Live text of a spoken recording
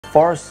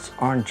Forests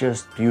aren't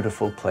just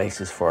beautiful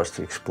places for us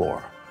to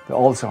explore. They're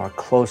also our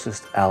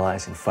closest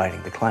allies in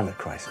fighting the climate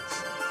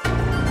crisis.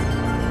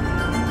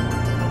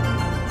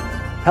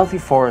 Healthy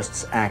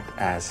forests act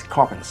as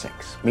carbon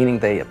sinks, meaning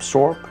they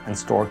absorb and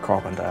store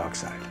carbon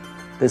dioxide.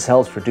 This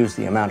helps reduce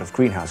the amount of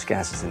greenhouse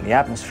gases in the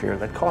atmosphere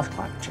that cause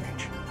climate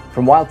change.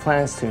 From wild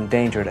plants to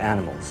endangered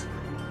animals,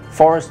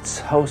 forests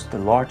host the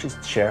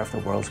largest share of the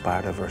world's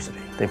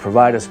biodiversity. They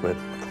provide us with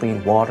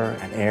clean water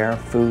and air,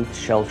 food,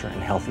 shelter,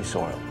 and healthy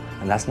soil.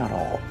 And that's not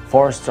all.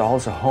 Forests are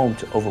also home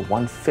to over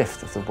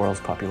 1/5 of the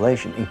world's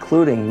population,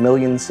 including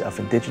millions of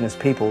indigenous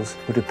peoples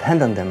who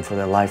depend on them for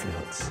their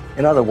livelihoods.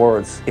 In other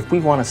words, if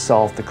we want to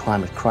solve the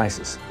climate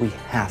crisis, we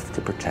have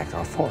to protect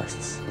our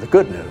forests. The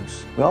good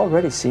news, we're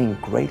already seeing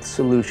great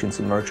solutions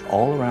emerge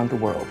all around the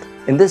world.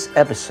 In this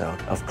episode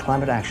of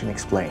Climate Action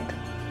Explained,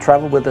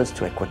 travel with us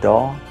to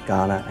Ecuador,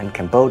 Ghana, and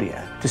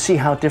Cambodia to see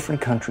how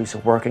different countries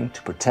are working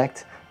to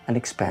protect and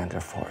expand their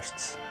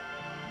forests.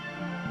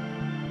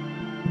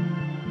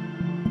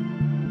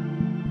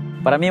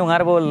 Para mí un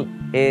árbol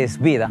es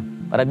vida.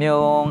 Para mí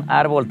un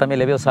árbol también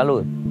le veo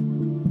salud.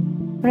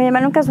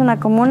 Yamanunca es una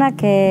comuna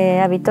que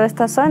habitó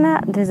esta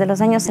zona desde los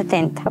años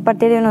 70. A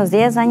partir de unos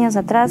 10 años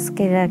atrás,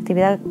 que la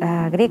actividad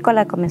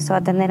agrícola comenzó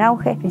a tener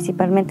auge,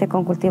 principalmente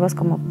con cultivos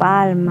como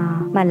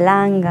palma,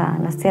 malanga,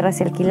 las tierras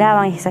se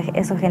alquilaban y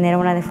eso generó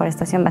una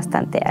deforestación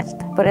bastante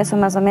alta. Por eso,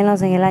 más o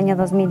menos en el año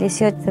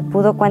 2018, se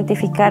pudo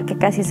cuantificar que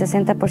casi el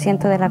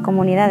 60% de la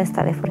comunidad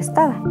está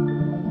deforestada.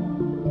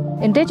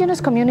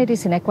 Indigenous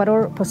communities in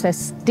Ecuador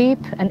possess deep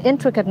and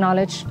intricate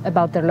knowledge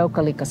about their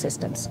local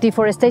ecosystems.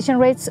 Deforestation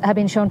rates have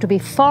been shown to be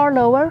far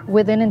lower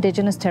within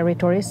indigenous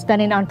territories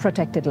than in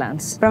unprotected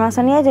lands.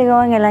 Amazonía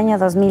llegó en el año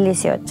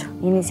 2018.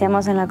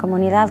 Iniciamos en la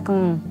comunidad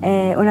con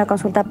una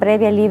consulta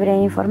previa, libre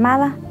e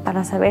informada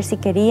para saber si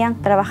querían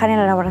trabajar en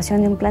la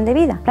elaboración de un plan de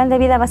vida. Plan de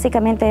vida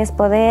básicamente es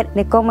poder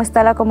de cómo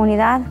está la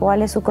comunidad,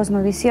 cuál es su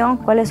cosmovisión,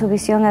 cuál es su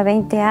visión a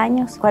 20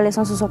 años, cuáles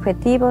son sus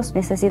objetivos,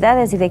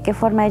 necesidades y de qué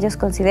forma ellos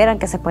consideran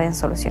que se pueden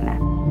solucionar.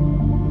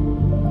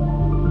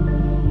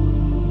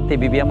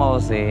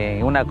 Vivíamos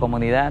en una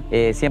comunidad,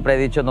 siempre he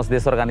dicho, nos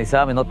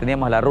desorganizábamos y no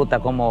teníamos la ruta,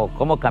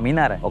 cómo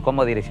caminar o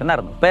cómo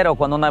direccionarnos. Pero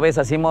cuando una vez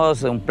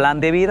hicimos un plan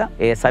de vida,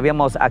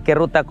 sabíamos a qué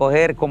ruta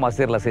coger, cómo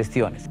hacer las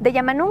gestiones. The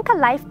Yamanunca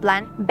Life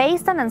Plan,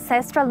 based on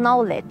ancestral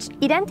knowledge,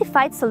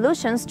 identified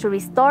solutions to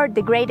restore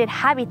degraded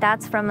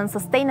habitats from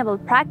unsustainable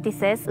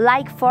practices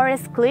like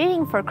forest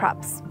clearing for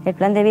crops. El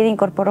plan de vida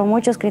incorporó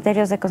muchos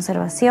criterios de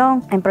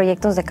conservación en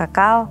proyectos de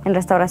cacao, en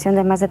restauración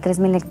de más de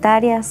 3.000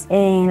 hectáreas,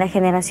 en la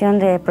generación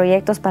de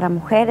proyectos para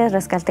mujeres,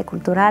 rescate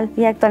cultural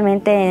y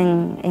actualmente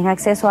en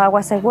acceso a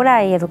agua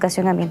segura y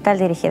educación ambiental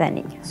dirigida a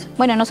niños.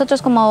 Bueno,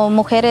 nosotros como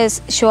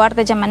mujeres Shuar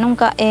de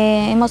Yamanunca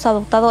hemos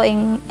adoptado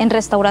en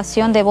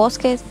restauración de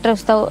bosques,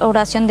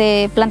 restauración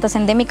de plantas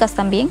endémicas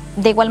también,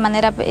 de igual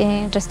manera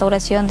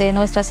restauración de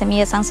nuestras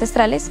semillas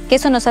ancestrales, que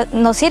eso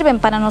nos sirven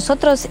para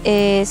nosotros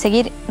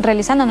seguir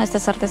realizando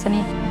nuestras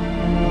artesanías.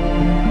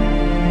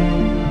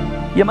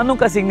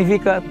 Yamanunca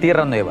significa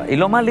tierra nueva y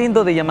lo más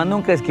lindo de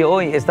Yamanunca es que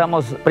hoy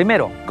estamos,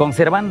 primero,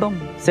 conservando,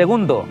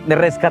 segundo,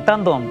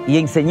 rescatando y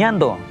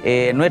enseñando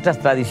nuestras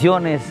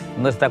tradiciones,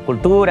 nuestra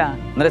cultura,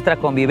 nuestra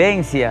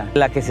convivencia,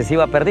 la que se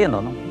iba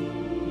perdiendo, ¿no?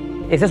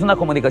 Esa es una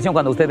comunicación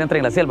cuando usted entra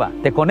en la selva,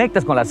 te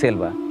conectas con la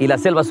selva y la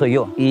selva soy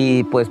yo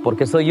y pues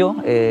porque soy yo,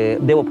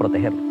 debo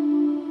protegerlo.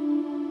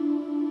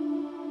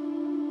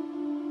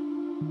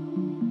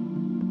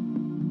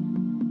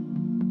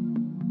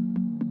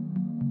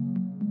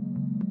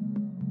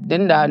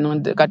 Den da no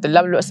ka ta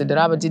lablo se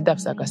dara ba jidab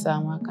sa ka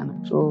sama kana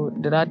so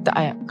dara ta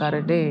aya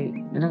kare de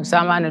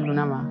sama ne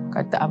lunama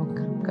ka ta ab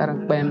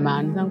karan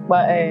man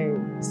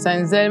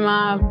san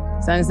pa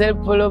sanzel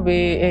polo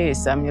be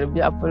samir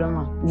bi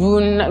apoloma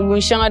yun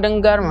shanga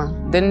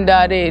dangarma den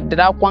da de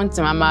dara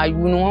kwantima ma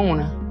yun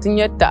wona tin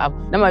yatta ab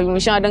na ma yun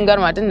shanga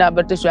dangarma tin da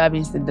barta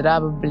swabi se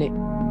dara ba ble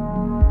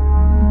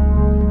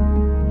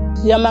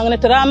ya magna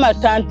trama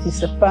tanti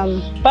se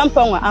pam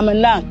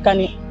amana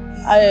kani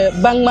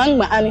bang mang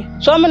ma ani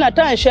so mana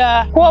tan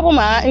sha ko bu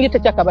ma ingi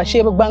ta ka ba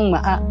she bang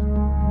ma.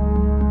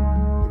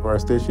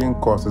 Deforestation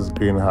causes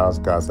greenhouse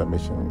gas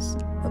emissions,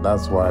 and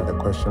that's why the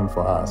question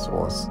for us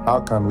was,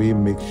 how can we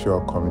make sure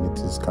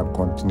communities can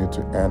continue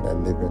to earn a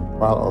living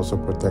while also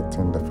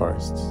protecting the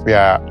forests? We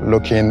are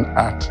looking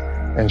at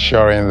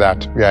ensuring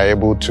that we are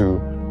able to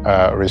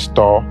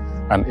restore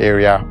an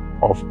area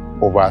of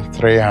over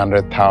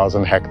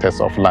 300,000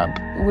 hectares of land.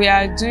 We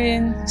are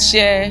doing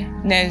share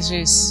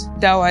nurseries,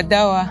 dawa,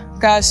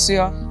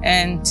 casio,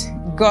 and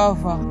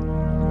guava.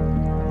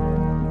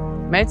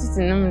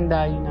 Medicine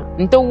da yuna.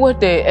 Nto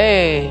wote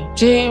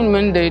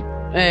chain de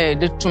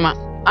tuma.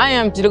 I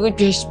am to look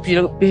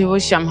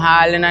at sham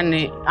halena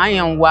ne. I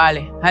am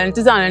wale.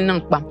 Halentizan and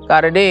Nankpa.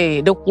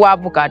 Carade, the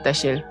Quabu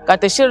Catashel.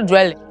 Catashel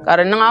dwell.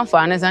 Caranang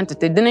fanes and te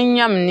didn't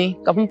yamni.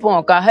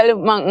 Capumpoca,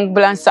 Helman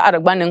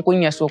Blansar, Ban and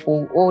Cunha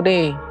Soko all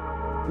day.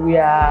 We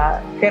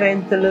are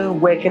currently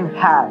working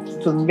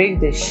hard to make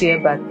the shea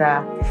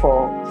butter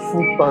for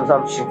food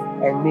consumption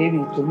and maybe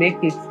to make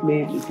it,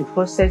 maybe to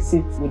process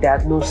it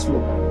without no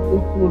smoke.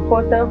 It's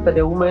important for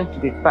the women to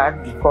be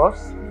fat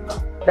because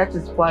that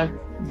is what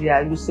they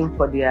are using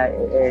for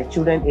their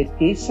children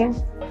education,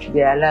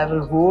 their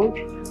livelihood,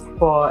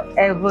 for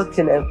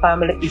everything and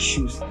family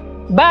issues.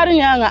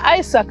 Barinyanga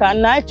Isaka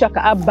na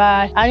chaka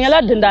abai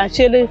anyala dindan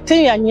shele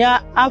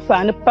tinya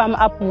amfani pam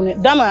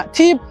apune dama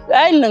tip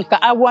ainin ka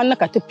awan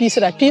ka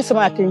pisra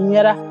ma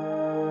tinyera.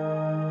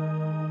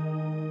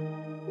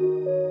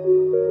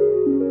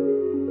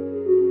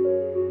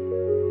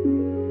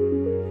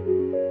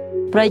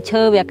 Prai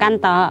chơ về căn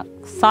ta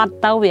sót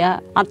tàu về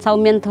ọt sau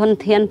miền thôn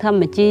thiên thâm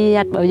mà chi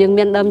bảo dương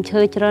miền đâm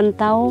chơi trơn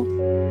tàu.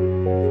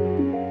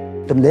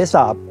 Tonle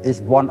Sap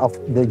is one of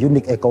the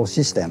unique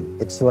ecosystem.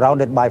 It's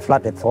surrounded by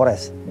flooded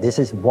forest. This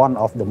is one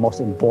of the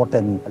most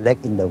important lake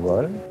in the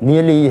world.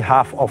 Nearly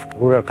half of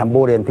rural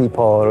Cambodian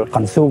people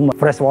consume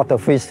freshwater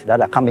fish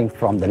that are coming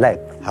from the lake.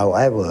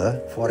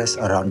 However, forests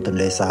around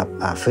Tonle Sap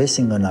are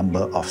facing a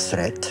number of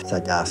threats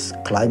such as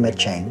climate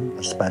change,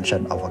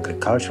 expansion of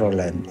agricultural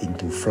land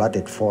into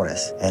flooded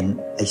forests, and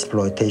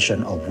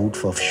exploitation of wood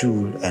for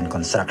fuel and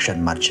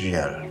construction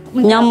material.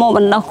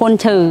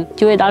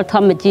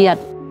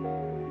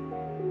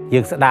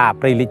 យើងស្ដារ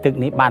ព្រៃលិចទឹក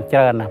នេះបានច្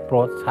រើនណាស់ព្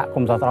រោះសហគ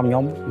មន៍សស្ត្រខ្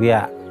ញុំវា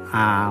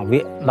វា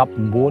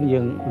19យើ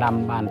ងដាំ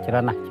បានច្រើ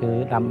នណាស់គឺ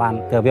ដាំបាន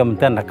តែវាមិន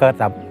ទាន់តែកើត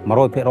តែ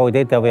 100%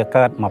 ទេតែវា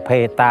កើត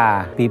20តា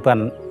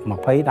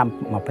2020ដាំ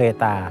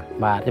20តា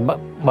បាទ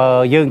បើ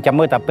យើងចាំ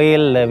មើលតែពេល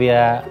វា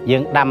យើ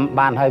ងដាំ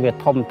បានហើយវា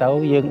ធំទៅ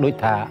យើងដូច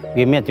ថា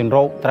វាមានជំ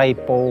រោគត្រី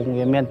ពង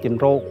វាមានជំ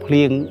រោគភ្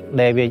លៀង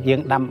ដែលវាយើង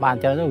ដាំបាន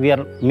ច្រើនទៅវា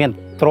មាន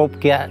ទ្រព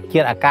ជា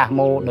តិអាកាស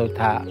មកដូច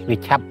ថាវា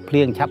ឆាប់ភ្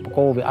លៀងឆាប់ប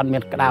កោវាអត់មា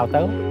នក្តៅ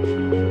ទៅ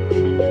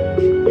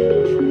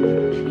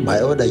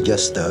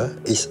Biodigester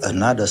is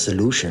another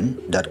solution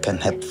that can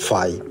help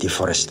fight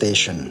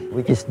deforestation.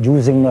 Which is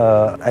using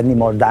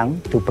animal dung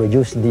to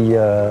produce the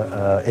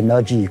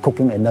energy,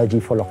 cooking energy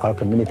for local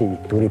community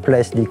to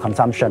replace the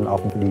consumption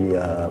of the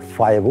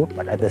firewood,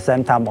 but at the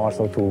same time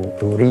also to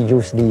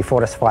reuse the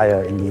forest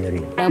fire in the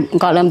area.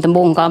 ក៏លើមដំប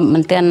ងក៏មិ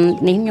នទាន់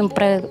នេះខ្ញុំ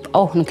ប្រើ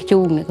អូសនឹងខ្ជូ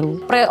ងគ្រូ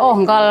ប្រើអូស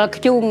ក៏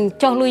ខ្ជូង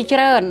ចុះលុយច្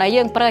រើនហើយ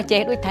យើងប្រើចេះ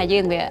ដូចថាយើ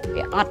ងវា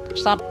អត់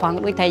សតផង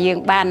ដូចថាយើង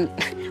បាន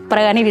ប្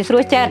រើនេះវាស្រួ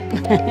លចិត្ត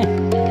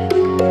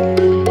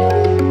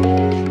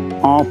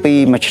ពី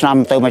មួយឆ្នាំ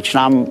ទៅមួយឆ្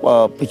នាំ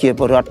ប្រជាព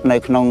លរដ្ឋនៅ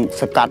ក្នុង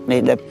សង្កាត់នេះ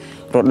ដែល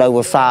រដូវវ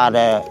ស្សា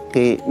ដែល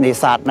គេនេ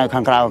សាទនៅ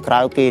ខាងក្រៅ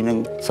គេនឹង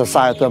សរ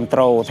សើរគាំទ្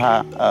រថា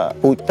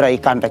ពូជត្រី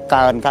កាន់តែ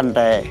កើនកាន់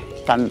តែ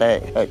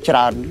ច្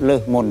រើនលើ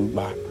សមុន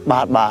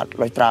បាទ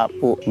ដោយត្រា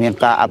ពួកមាន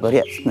ការអភិរ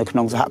ក្សនៅក្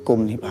នុងសហគម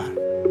ន៍នេះបាទ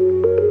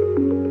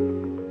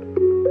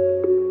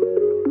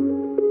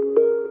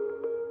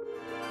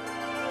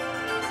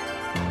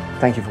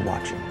Thank you for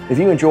watching. If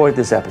you enjoyed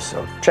this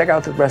episode, check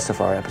out the rest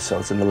of our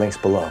episodes in the links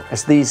below.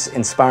 As these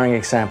inspiring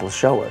examples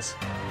show us,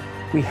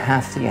 we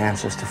have the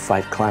answers to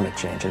fight climate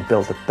change and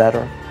build a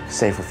better,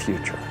 safer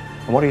future.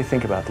 And what do you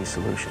think about these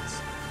solutions?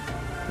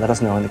 Let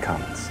us know in the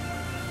comments.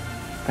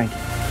 Thank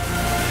you.